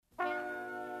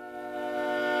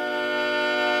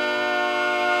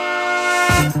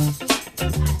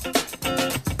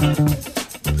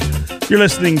You're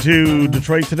listening to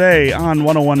Detroit Today on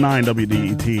 101.9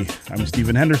 WDET. I'm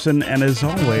Stephen Henderson, and as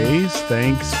always,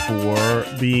 thanks for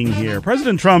being here.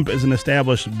 President Trump is an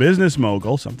established business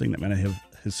mogul, something that many of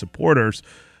his supporters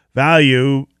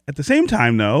value. At the same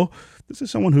time, though, this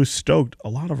is someone who's stoked a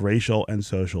lot of racial and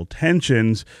social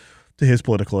tensions to his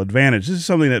political advantage. This is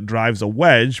something that drives a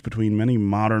wedge between many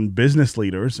modern business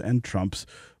leaders and Trump's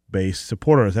base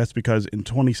supporters. That's because in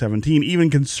 2017, even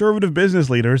conservative business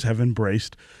leaders have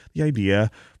embraced the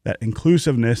idea that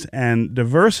inclusiveness and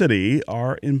diversity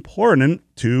are important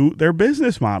to their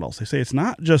business models. They say it's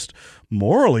not just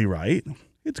morally right,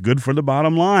 it's good for the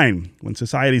bottom line. When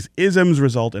society's isms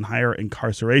result in higher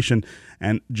incarceration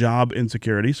and job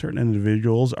insecurity, certain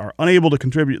individuals are unable to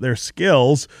contribute their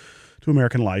skills to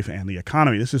American life and the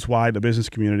economy. This is why the business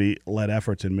community led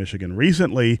efforts in Michigan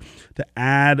recently to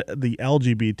add the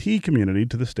LGBT community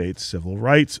to the state's civil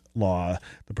rights law,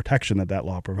 the protection that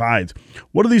law provides.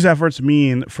 What do these efforts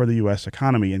mean for the U.S.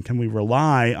 economy, and can we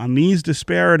rely on these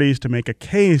disparities to make a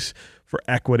case for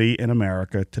equity in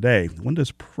America today? When does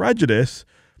prejudice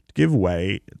give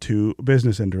way to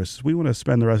business interests? We want to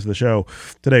spend the rest of the show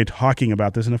today talking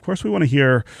about this. And of course, we want to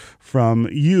hear from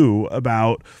you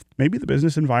about maybe the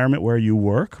business environment where you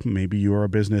work. Maybe you're a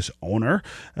business owner.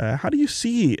 How do you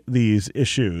see these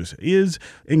issues? Is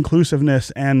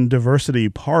inclusiveness and diversity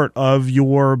part of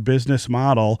your business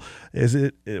model? Is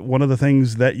it one of the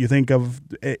things that you think of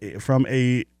from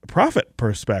a profit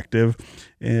perspective,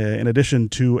 in addition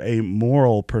to a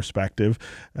moral perspective?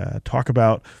 Talk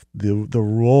about the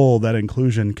role that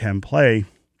inclusion can play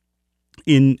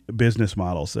in business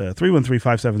models.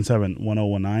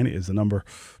 313-577-1019 is the number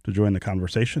to join the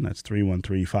conversation. That's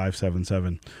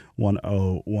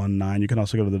 313-577-1019. You can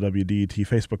also go to the WDET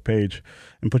Facebook page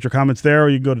and put your comments there, or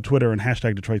you can go to Twitter and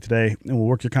hashtag Detroit Today, and we'll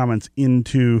work your comments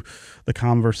into the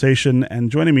conversation.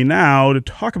 And joining me now to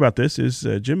talk about this is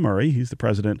Jim Murray. He's the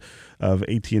president of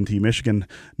AT&T Michigan,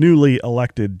 newly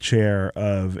elected chair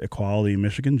of Equality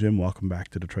Michigan. Jim, welcome back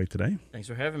to Detroit Today. Thanks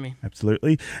for having me.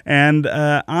 Absolutely. And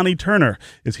Ani Turner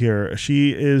is here.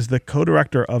 She is the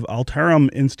co-director of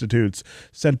Alterum Institute's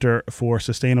Center for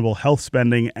Sustainable Health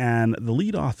Spending and the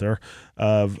lead author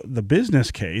of The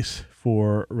Business Case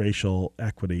for Racial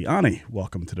Equity. Ani,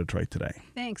 welcome to Detroit Today.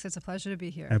 Thanks. It's a pleasure to be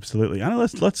here. Absolutely. Ani,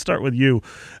 let's start with you.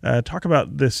 Talk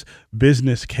about this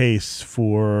business case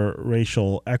for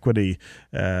racial equity.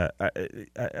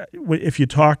 If you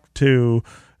talk to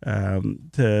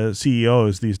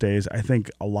CEOs these days, I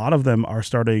think a lot of them are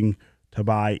starting to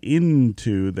buy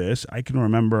into this. I can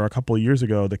remember a couple of years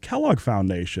ago, the Kellogg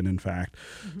Foundation, in fact,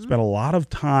 spent a lot of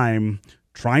time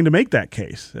trying to make that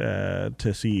case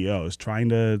to CEOs, trying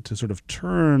to sort of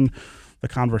turn the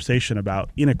conversation about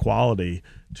inequality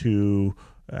to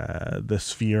the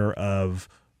sphere of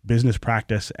business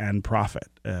practice and profit.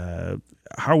 How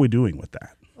are we doing with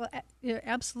that? Well, yeah,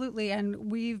 absolutely.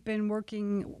 And we've been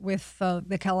working with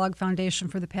the Kellogg Foundation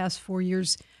for the past 4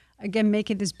 years, again,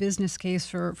 making this business case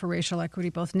for racial equity,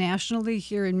 both nationally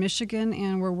here in Michigan,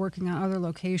 and we're working on other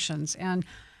locations. And,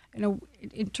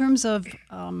 in terms of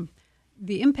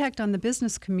the impact on the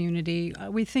business community,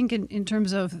 we think in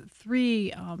terms of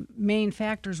three main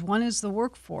factors. One is the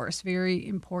workforce, very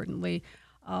importantly,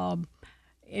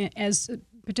 as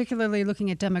particularly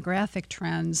looking at demographic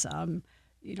trends.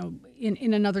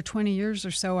 In another 20 years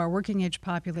or so, our working age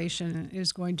population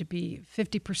is going to be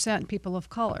 50% people of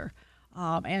color.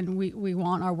 And we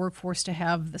want our workforce to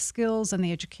have the skills and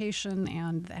the education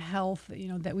and the health,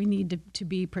 that we need to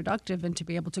be productive and to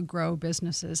be able to grow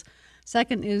businesses.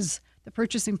 Second is the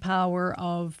purchasing power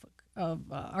of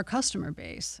our customer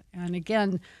base. And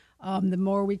again, the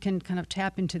more we can kind of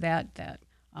tap into that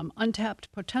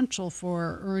untapped potential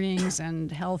for earnings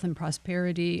and health and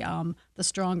prosperity, the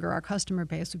stronger our customer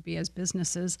base would be as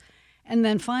businesses. And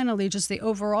then finally, just the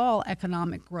overall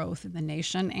economic growth in the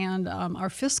nation and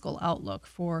our fiscal outlook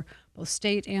for both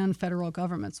state and federal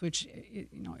governments, which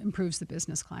improves the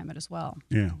business climate as well.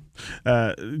 Yeah,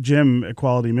 Jim,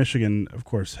 Equality Michigan, of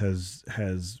course,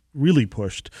 has really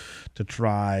pushed to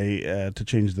try to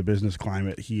change the business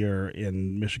climate here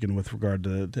in Michigan with regard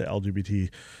to LGBT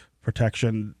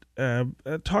protection.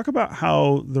 Talk about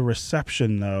how the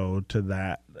reception, though, to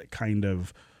that kind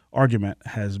of argument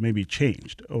has maybe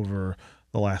changed over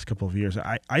the last couple of years.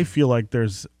 I feel like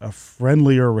there's a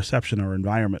friendlier reception or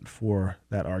environment for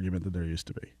that argument than there used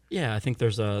to be. Yeah, I think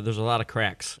there's a lot of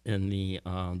cracks in the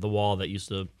wall that used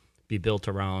to be built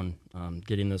around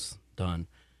getting this done.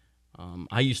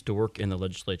 I used to work in the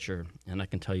legislature, and I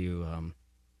can tell you,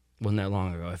 wasn't that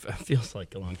long ago. It feels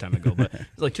like a long time ago, but it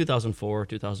was like 2004,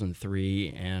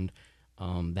 2003, and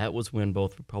that was when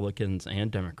both Republicans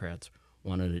and Democrats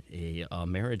wanted a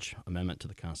marriage amendment to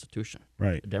the Constitution.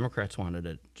 Right. The Democrats wanted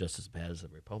it just as bad as the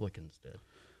Republicans did.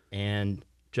 And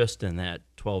just in that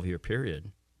 12-year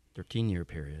period, 13-year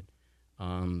period,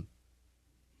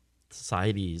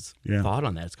 society's thought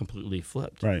on that is completely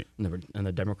flipped. Right. And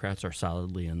the Democrats are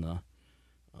solidly in the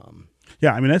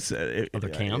yeah, I mean, that's other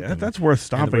camp. That's worth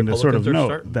stopping to sort of note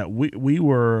starting. that we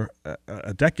were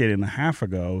a decade and a half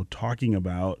ago talking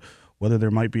about whether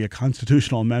there might be a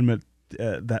constitutional amendment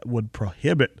that would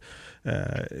prohibit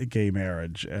gay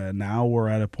marriage. Now we're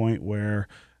at a point where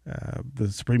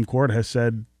the Supreme Court has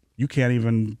said you can't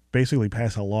even basically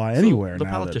pass a law anywhere. The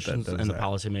now politicians that and the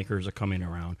policymakers are coming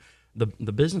around.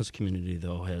 The business community,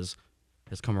 though, has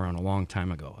come around a long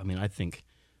time ago. I mean, I think,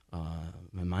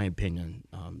 in my opinion,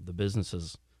 the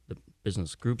business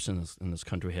groups in this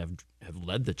country have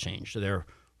led the change. They're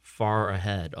far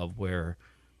ahead of where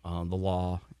the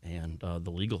law and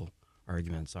the legal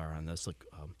arguments are on this. Like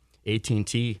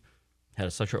AT&T had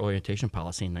a sexual orientation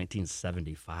policy in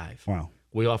 1975. Wow.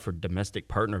 We offered domestic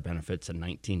partner benefits in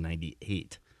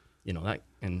 1998.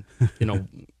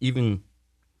 Even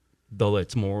though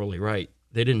it's morally right,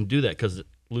 they didn't do that because it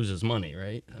loses money,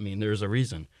 right? I mean, there's a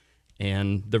reason.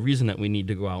 And the reason that we need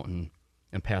to go out and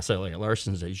pass that like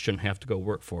Larson is that you shouldn't have to go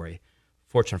work for a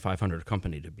Fortune 500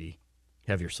 company to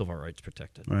have your civil rights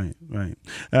protected. Right.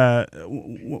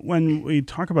 When we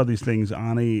talk about these things,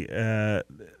 Ani, I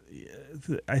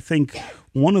think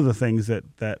one of the things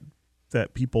that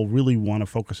people really want to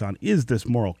focus on is this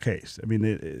moral case. I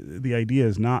mean, the idea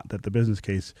is not that the business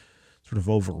case sort of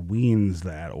overweens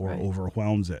that or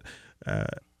overwhelms it.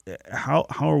 How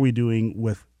are we doing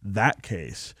with that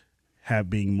case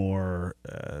being more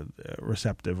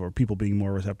receptive, or people being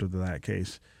more receptive to that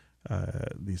case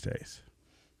these days?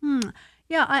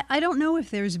 Yeah, I don't know if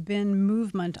there's been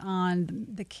movement on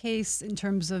the case in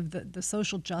terms of the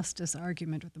social justice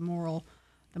argument or the moral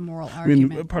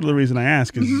argument. I mean, part of the reason I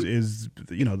ask is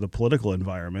the political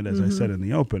environment, as I said in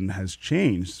the open, has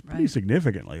changed pretty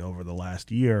significantly over the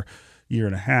last year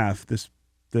and a half. This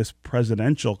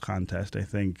presidential contest, I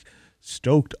think,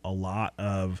 stoked a lot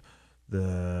of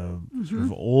the sort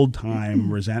of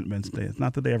old-time resentments. It's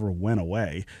not that they ever went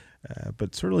away,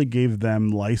 but certainly gave them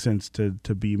license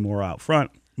to be more out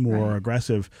front, more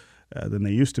aggressive than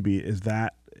they used to be. Is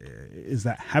that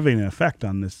having an effect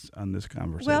on this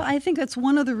conversation? Well, I think that's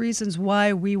one of the reasons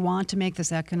why we want to make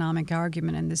this economic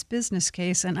argument in this business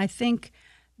case, and I think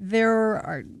we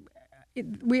are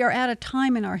at a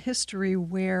time in our history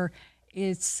where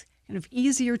it's kind of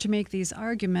easier to make these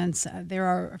arguments. There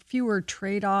are fewer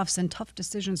trade-offs and tough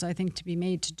decisions, I think, to be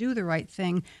made to do the right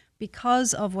thing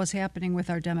because of what's happening with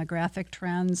our demographic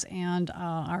trends and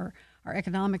our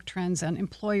economic trends and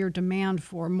employer demand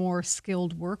for more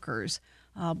skilled workers.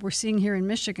 We're seeing here in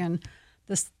Michigan,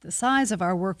 the size of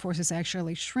our workforce is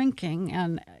actually shrinking,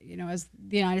 and as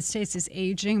the United States is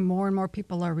aging, more and more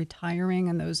people are retiring,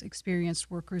 and those experienced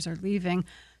workers are leaving.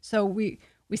 So we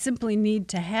simply need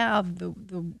to have the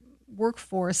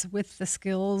workforce with the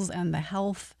skills and the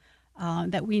health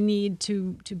that we need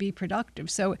to be productive.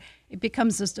 So it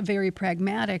becomes just a very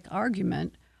pragmatic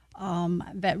argument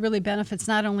that really benefits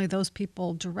not only those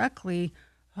people directly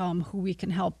who we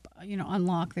can help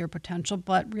unlock their potential,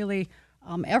 but really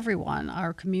everyone,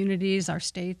 our communities, our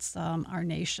states, our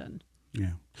nation.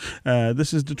 Yeah.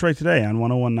 This is Detroit Today on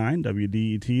 101.9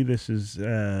 WDET. This is,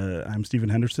 I'm Stephen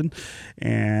Henderson,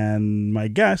 and my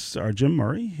guests are Jim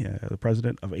Murray, the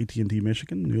president of AT&T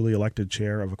Michigan, newly elected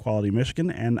chair of Equality Michigan,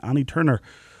 and Ani Turner,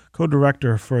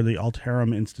 co-director for the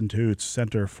Alterum Institute's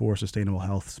Center for Sustainable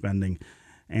Health Spending,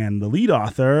 and the lead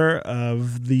author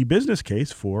of the business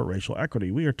case for racial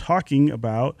equity. We are talking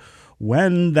about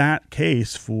when that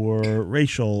case for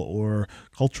racial or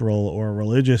cultural or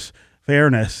religious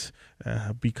fairness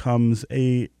becomes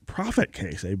a profit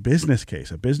case, a business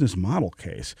model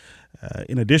case,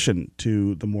 in addition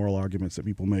to the moral arguments that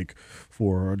people make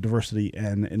for diversity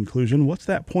and inclusion. What's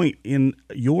that point in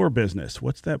your business?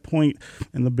 What's that point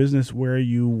in the business where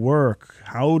you work?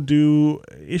 How do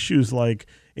issues like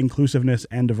inclusiveness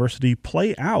and diversity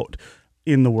play out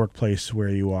in the workplace where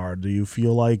you are? Do you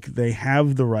feel like they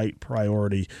have the right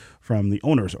priority from the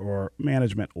owners or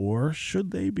management, or should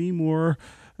they be more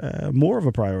of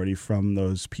a priority from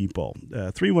those people?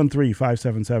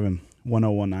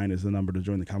 313-577-1019 is the number to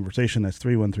join the conversation. That's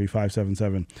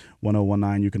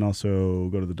 313-577-1019. You can also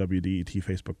go to the WDET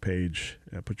Facebook page,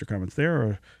 put your comments there,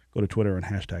 or go to Twitter and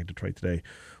hashtag Detroit Today.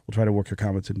 We'll try to work your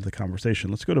comments into the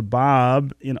conversation. Let's go to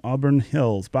Bob in Auburn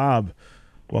Hills. Bob,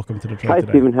 welcome to Detroit Today.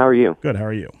 Hi, Stephen. How are you? Good. How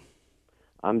are you?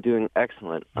 I'm doing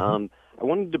excellent. I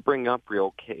wanted to bring up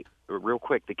real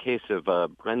quick the case of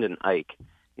Brendan Eich.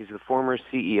 He's the former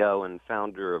CEO and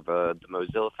founder of the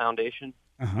Mozilla Foundation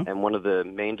and one of the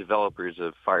main developers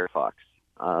of Firefox.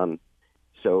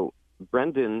 So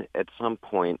Brendan, at some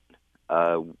point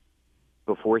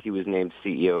before he was named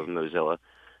CEO of Mozilla,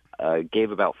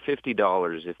 gave about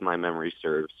 $50, if my memory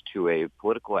serves, to a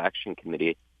political action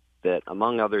committee that,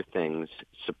 among other things,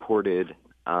 supported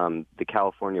the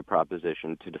California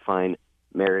proposition to define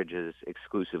marriages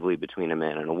exclusively between a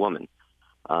man and a woman.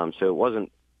 So it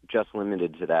wasn't just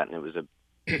limited to that, and it was a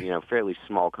fairly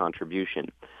small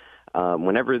contribution.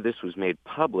 Whenever this was made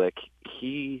public,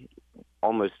 he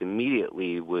almost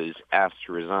immediately was asked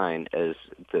to resign as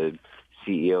the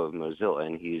CEO of Mozilla,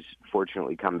 and he's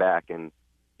fortunately come back and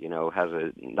has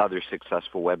another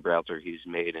successful web browser he's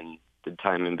made in the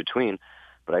time in between.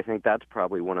 But I think that's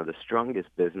probably one of the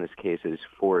strongest business cases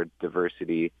for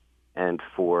diversity and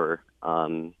for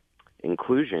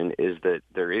inclusion, is that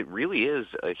it really is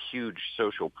a huge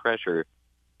social pressure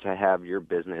to have your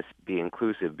business be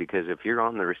inclusive, because if you're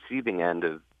on the receiving end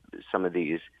of some of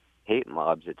these hate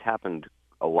mobs, it's happened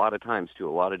a lot of times to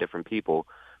a lot of different people,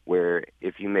 where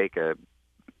if you make a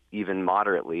even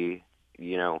moderately,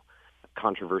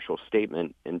 controversial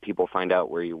statement and people find out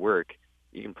where you work,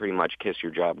 you can pretty much kiss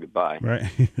your job goodbye.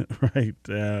 Right, right.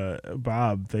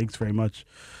 Bob, thanks very much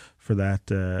for that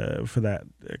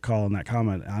call and that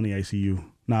comment. Ani, I see you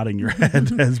nodding your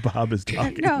head as Bob is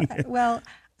talking. No, well,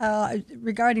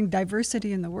 regarding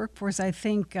diversity in the workforce, I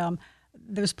think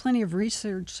there's plenty of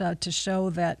research to show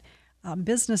that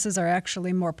businesses are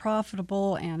actually more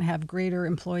profitable and have greater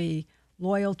employee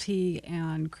loyalty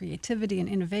and creativity and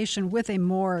innovation with a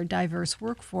more diverse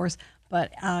workforce.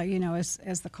 But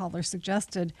as the caller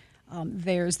suggested,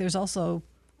 there's also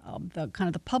the kind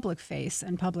of the public face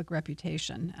and public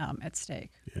reputation at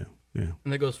stake. Yeah.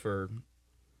 And that goes for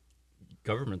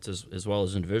governments as well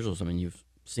as individuals. I mean, you've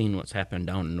seen what's happened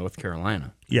down in North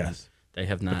Carolina. Yes. They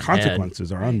have not the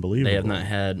consequences are unbelievable. They have not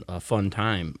had a fun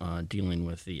time dealing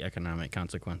with the economic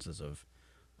consequences of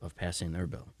passing their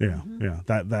bill. Yeah, yeah.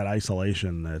 That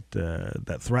isolation that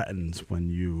threatens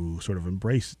when you sort of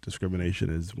embrace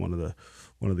discrimination is one of the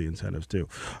incentives too.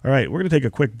 All right, we're going to take a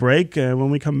quick break.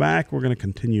 When we come back, we're going to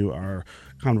continue our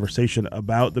conversation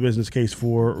about the business case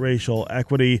for racial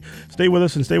equity. Stay with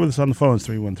us, and stay with us on the phones,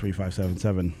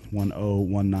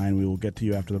 313-577-1019. We will get to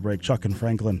you after the break. Chuck and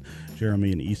Franklin,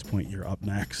 Jeremy and East Point, you're up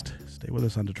next. Stay with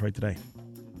us on Detroit Today.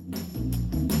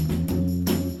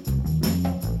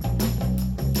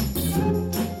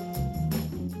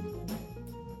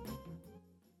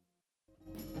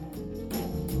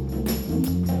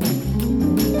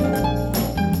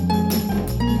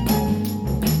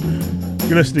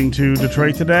 You're listening to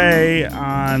Detroit Today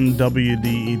on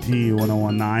WDET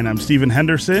 1019. I'm Stephen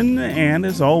Henderson, and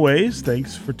as always,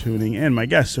 thanks for tuning in. My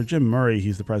guests are Jim Murray.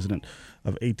 He's the president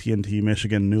of AT&T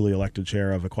Michigan, newly elected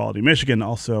chair of Equality Michigan.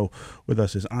 Also with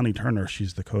us is Ani Turner.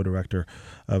 She's the co-director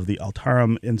of the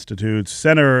Altarum Institute's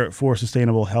Center for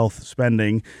Sustainable Health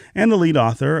Spending and the lead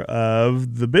author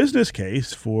of The Business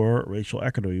Case for Racial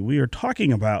Equity. We are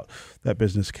talking about that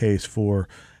business case for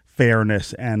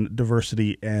fairness and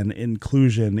diversity and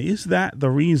inclusion. Is that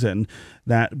the reason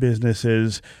that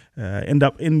businesses end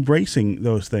up embracing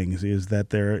those things? Is that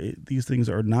these things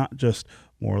are not just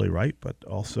morally right, but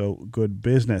also good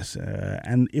business?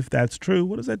 And if that's true,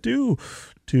 what does that do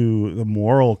to the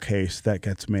moral case that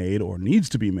gets made or needs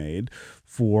to be made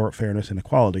for fairness and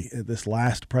equality? This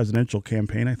last presidential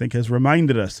campaign, I think, has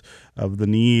reminded us of the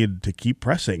need to keep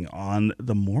pressing on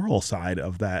the moral side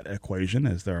of that equation,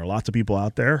 as there are lots of people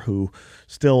out there who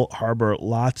still harbor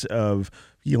lots of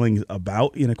feelings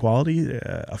about inequality,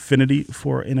 affinity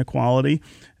for inequality.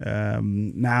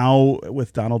 Now,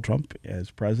 with Donald Trump as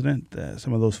president,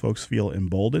 some of those folks feel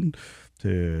emboldened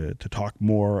to talk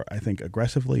more, I think,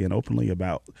 aggressively and openly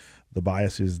about the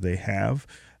biases they have.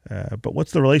 But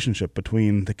what's the relationship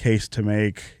between the case to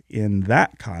make in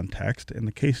that context and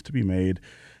the case to be made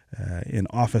in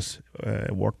office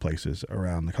workplaces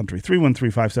around the country?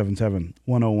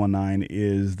 313-577-1019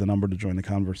 is the number to join the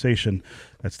conversation.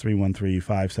 That's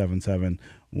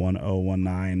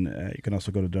 313-577-1019. You can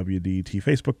also go to WDET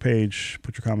Facebook page,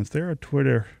 put your comments there, or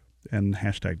Twitter, and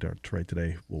hashtag Detroit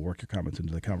Today. We'll work your comments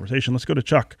into the conversation. Let's go to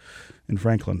Chuck in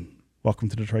Franklin. Welcome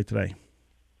to Detroit Today.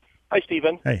 Hi,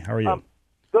 Stephen. Hey, how are you?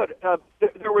 Good.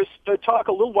 There was talk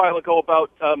a little while ago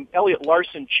about Elliott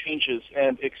Larson changes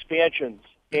and expansions.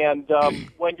 And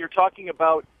when you're talking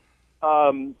about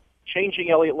changing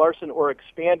Elliott Larson or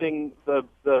expanding the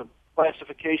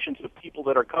classifications of people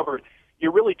that are covered,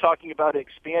 you're really talking about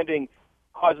expanding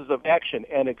causes of action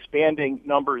and expanding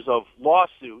numbers of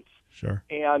lawsuits Sure.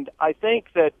 And I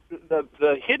think that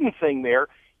the hidden thing there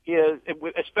is,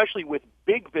 especially with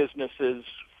big businesses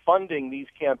funding these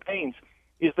campaigns,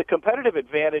 is the competitive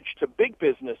advantage to big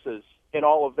businesses in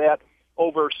all of that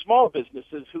over small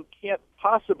businesses who can't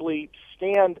possibly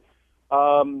stand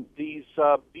these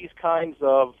kinds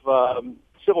of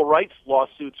civil rights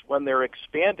lawsuits when they're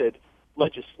expanded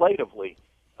legislatively.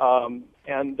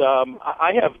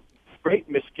 I have great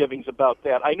misgivings about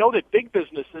that. I know that big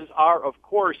businesses are, of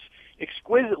course,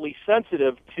 exquisitely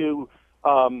sensitive to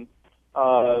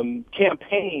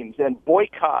campaigns and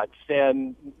boycotts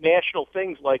and national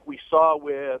things like we saw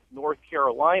with North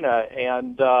Carolina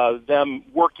and them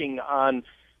working on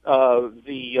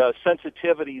the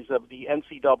sensitivities of the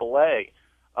NCAA.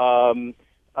 And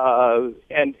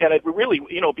it really,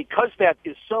 because that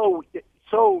is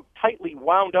so tightly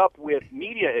wound up with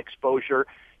media exposure,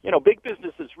 big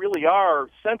businesses really are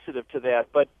sensitive to that.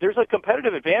 But there's a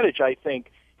competitive advantage, I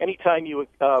think, anytime you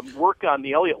work on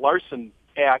the Elliott-Larsen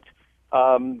Act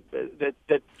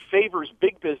that favors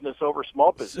big business over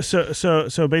small business.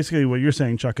 So basically what you're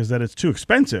saying, Chuck, is that it's too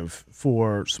expensive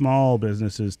for small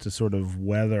businesses to sort of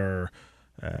weather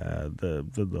the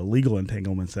legal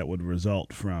entanglements that would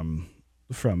result from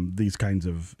these kinds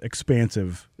of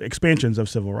expansions of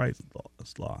civil rights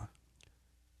law.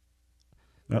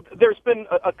 Yep. There's been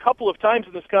a couple of times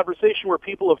in this conversation where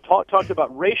people have talked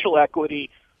about racial equity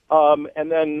and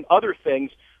then other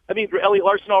things. I mean,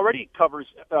 Elliott-Larsen already covers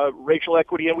racial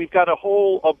equity, and we've got a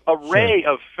whole array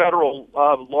of federal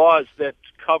laws that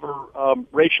cover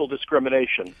racial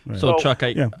discrimination. Right. So, Chuck,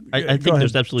 I think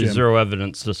there's absolutely Jim. Zero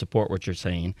evidence to support what you're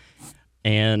saying.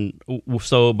 And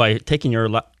so by taking your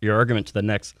argument to the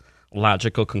next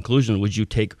logical conclusion, would you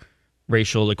take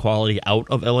racial equality out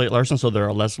of Elliott-Larsen so there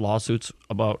are less lawsuits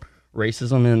about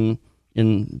racism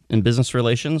in business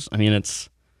relations? I mean,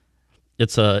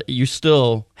 you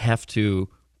still have to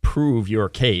prove your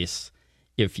case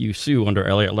if you sue under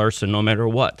Elliott-Larsen, no matter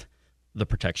what the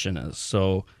protection is.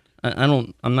 So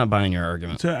I'm not buying your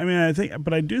argument. So I mean, I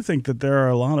do think that there are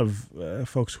a lot of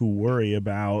folks who worry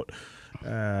about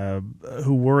the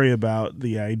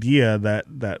idea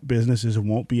that businesses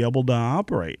won't be able to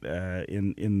operate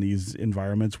in these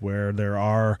environments where there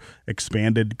are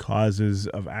expanded causes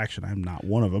of action. I'm not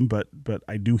one of them, but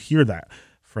I do hear that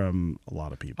from a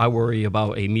lot of people. I worry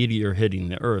about a meteor hitting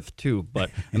the earth too, but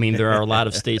I mean, there are a lot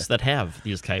of states that have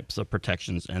these types of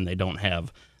protections and they don't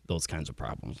have those kinds of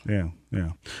problems. Yeah.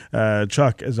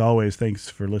 Chuck, as always, thanks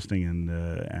for listening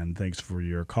and thanks for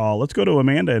your call. Let's go to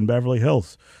Amanda in Beverly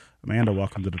Hills. Amanda,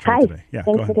 welcome to Detroit today. Yeah,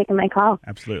 thanks for taking my call.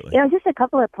 Absolutely. Just a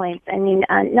couple of points. I mean,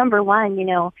 number one,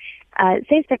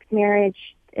 same-sex marriage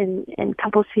and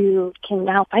couples who can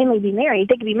now finally be married,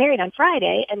 they can be married on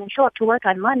Friday and then show up to work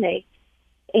on Monday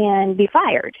and be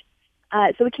fired.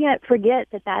 So we can't forget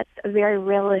that that's a very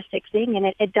realistic thing,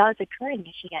 and it does occur in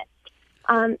Michigan.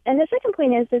 And the second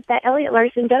point is that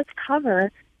Elliott-Larsen does cover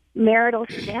marital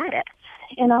status.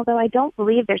 And although I don't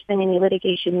believe there's been any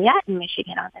litigation yet in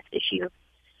Michigan on this issue,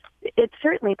 it's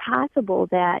certainly possible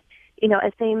that,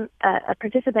 a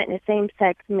participant in a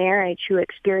same-sex marriage who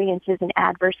experiences an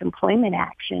adverse employment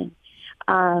action,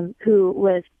 who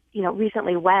was,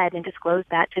 recently wed and disclosed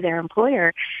that to their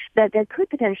employer, that there could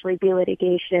potentially be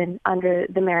litigation under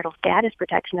the marital status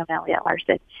protection of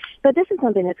Elliott-Larsen. But this is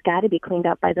something that's got to be cleaned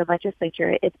up by the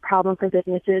legislature. It's a problem for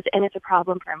businesses, and it's a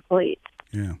problem for employees.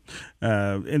 Yeah.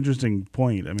 Interesting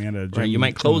point, Amanda. Right, you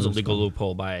might close a legal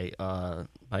loophole by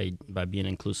being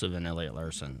inclusive in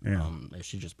Elliott-Larsen, as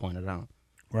she just pointed out.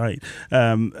 Right.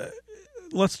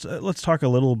 Let's talk a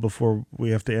little before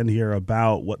we have to end here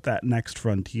about what that next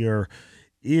frontier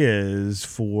is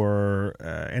for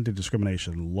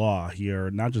anti-discrimination law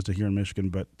here, not just here in Michigan,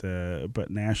 but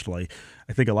nationally.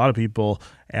 I think a lot of people,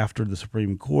 after the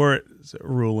Supreme Court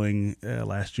ruling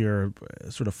last year,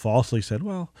 sort of falsely said,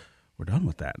 well, we're done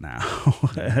with that now.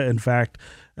 In fact,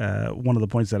 one of the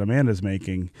points that Amanda's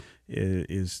making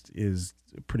is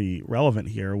pretty relevant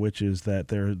here, which is that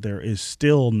there is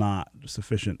still not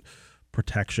sufficient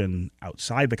protection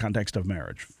outside the context of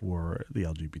marriage for the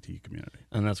LGBT community.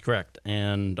 And that's correct.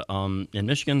 And in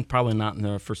Michigan, probably not in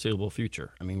the foreseeable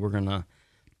future. I mean, we're going to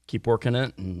keep working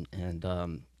it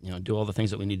and do all the things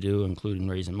that we need to do, including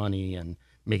raising money and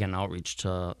making an outreach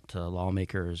to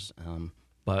lawmakers.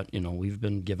 But we've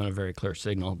been given a very clear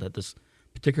signal that this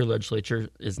particular legislature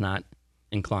is not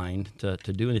inclined to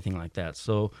do anything like that.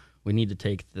 So we need to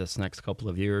take this next couple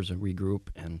of years and regroup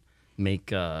and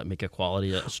make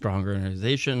Equality a stronger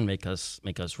organization, make us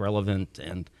relevant,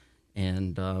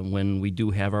 and when we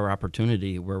do have our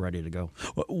opportunity, we're ready to go.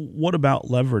 What about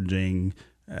leveraging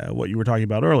what you were talking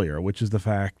about earlier, which is the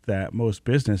fact that most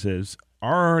businesses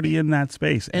are already in that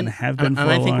space and have been for a long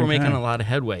time. And I think we're making a lot of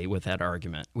headway with that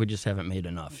argument. We just haven't made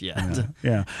enough yet.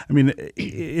 Yeah. I mean,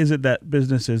 is it that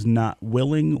business is not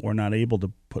willing or not able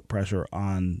to put pressure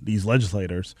on these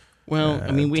legislators? Well,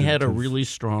 I mean, we had a really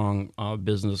strong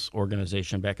business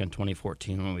organization back in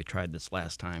 2014 when we tried this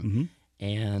last time. Mm-hmm.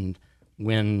 And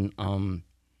when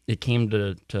it came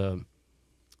to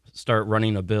start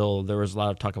running a bill, there was a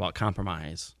lot of talk about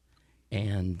compromise.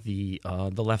 And the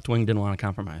left wing didn't want to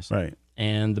compromise. Right.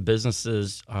 And the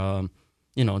businesses,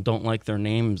 don't like their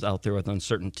names out there with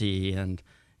uncertainty and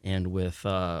with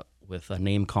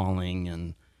name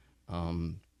calling,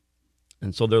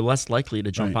 and so they're less likely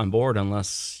to jump on board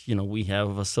unless we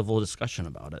have a civil discussion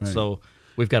about it. Right. So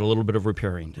we've got a little bit of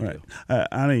repairing to do.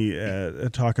 Ani,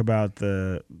 talk about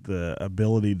the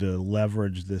ability to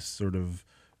leverage this sort of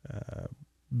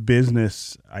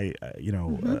business,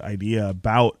 idea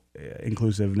about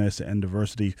inclusiveness and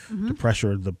diversity to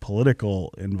pressure the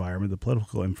political environment, the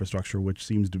political infrastructure, which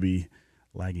seems to be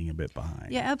lagging a bit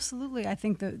behind. Yeah, absolutely. I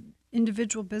think that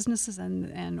individual businesses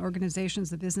and organizations,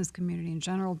 the business community in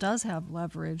general, does have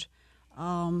leverage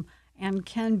and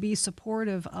can be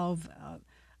supportive of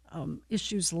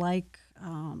issues like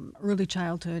early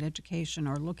childhood education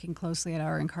or looking closely at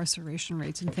our incarceration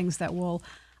rates and things that will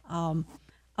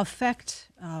affect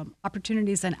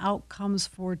opportunities and outcomes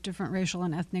for different racial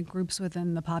and ethnic groups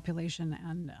within the population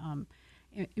and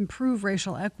improve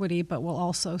racial equity, but will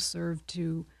also serve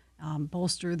to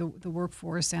bolster the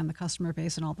workforce and the customer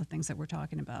base and all the things that we're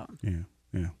talking about.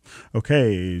 Yeah.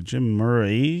 Okay, Jim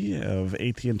Murray of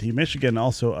AT&T Michigan,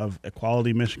 also of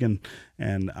Equality Michigan,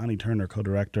 and Ani Turner,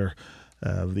 co-director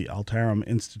of the Altarum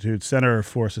Institute Center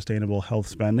for Sustainable Health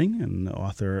Spending and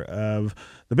author of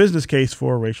The Business Case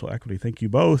for Racial Equity. Thank you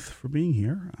both for being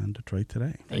here on Detroit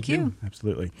Today. Thank you.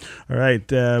 Absolutely. All right,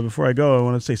 before I go, I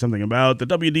want to say something about the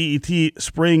WDET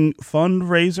Spring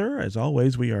Fundraiser. As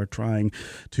always, we are trying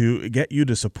to get you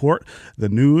to support the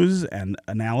news and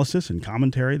analysis and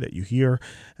commentary that you hear,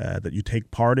 that you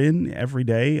take part in every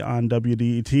day on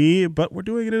WDET, but we're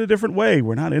doing it in a different way.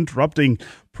 We're not interrupting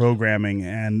programming,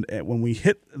 and when we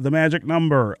hit the magic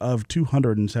number of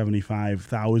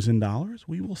 $275,000,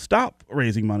 we will stop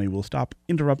raising money. We'll stop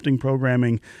interrupting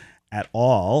programming at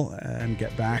all and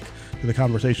get back to the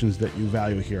conversations that you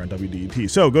value here on WDET.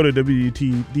 So go to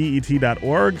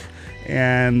WDET.org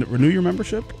and renew your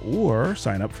membership or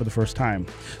sign up for the first time.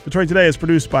 Detroit Today is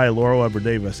produced by Laura Weber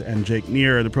Davis and Jake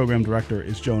Neer. The program director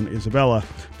is Joan Isabella.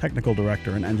 Technical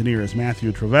director and engineer is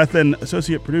Matthew Trevethan.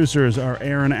 Associate producers are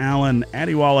Aaron Allen,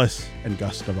 Addie Wallace, and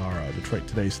Gus Navarro. Detroit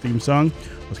Today's theme song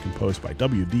was composed by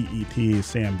WDET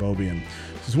Sam Bobian.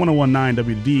 This is 101.9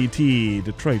 WDET,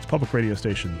 Detroit's public radio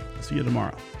station. See you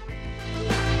tomorrow.